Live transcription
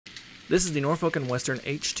This is the Norfolk & Western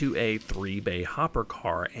H2A 3-bay hopper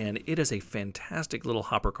car, and it is a fantastic little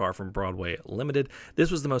hopper car from Broadway Limited.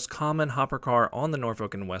 This was the most common hopper car on the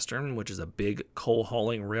Norfolk & Western, which is a big coal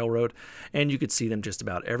hauling railroad, and you could see them just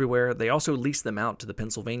about everywhere. They also lease them out to the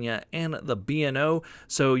Pennsylvania and the B&O,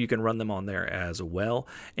 so you can run them on there as well.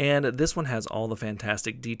 And this one has all the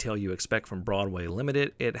fantastic detail you expect from Broadway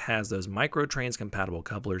Limited. It has those microtrains compatible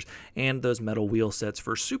couplers and those metal wheel sets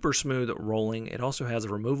for super smooth rolling. It also has a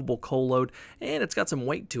removable coal load, and it's got some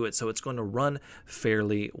weight to it, so it's going to run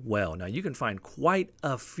fairly well. Now, you can find quite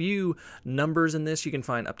a few numbers in this. You can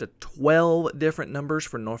find up to 12 different numbers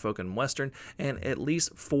for Norfolk & Western and at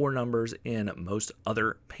least 4 numbers in most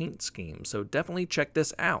other paint schemes. So definitely check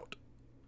this out.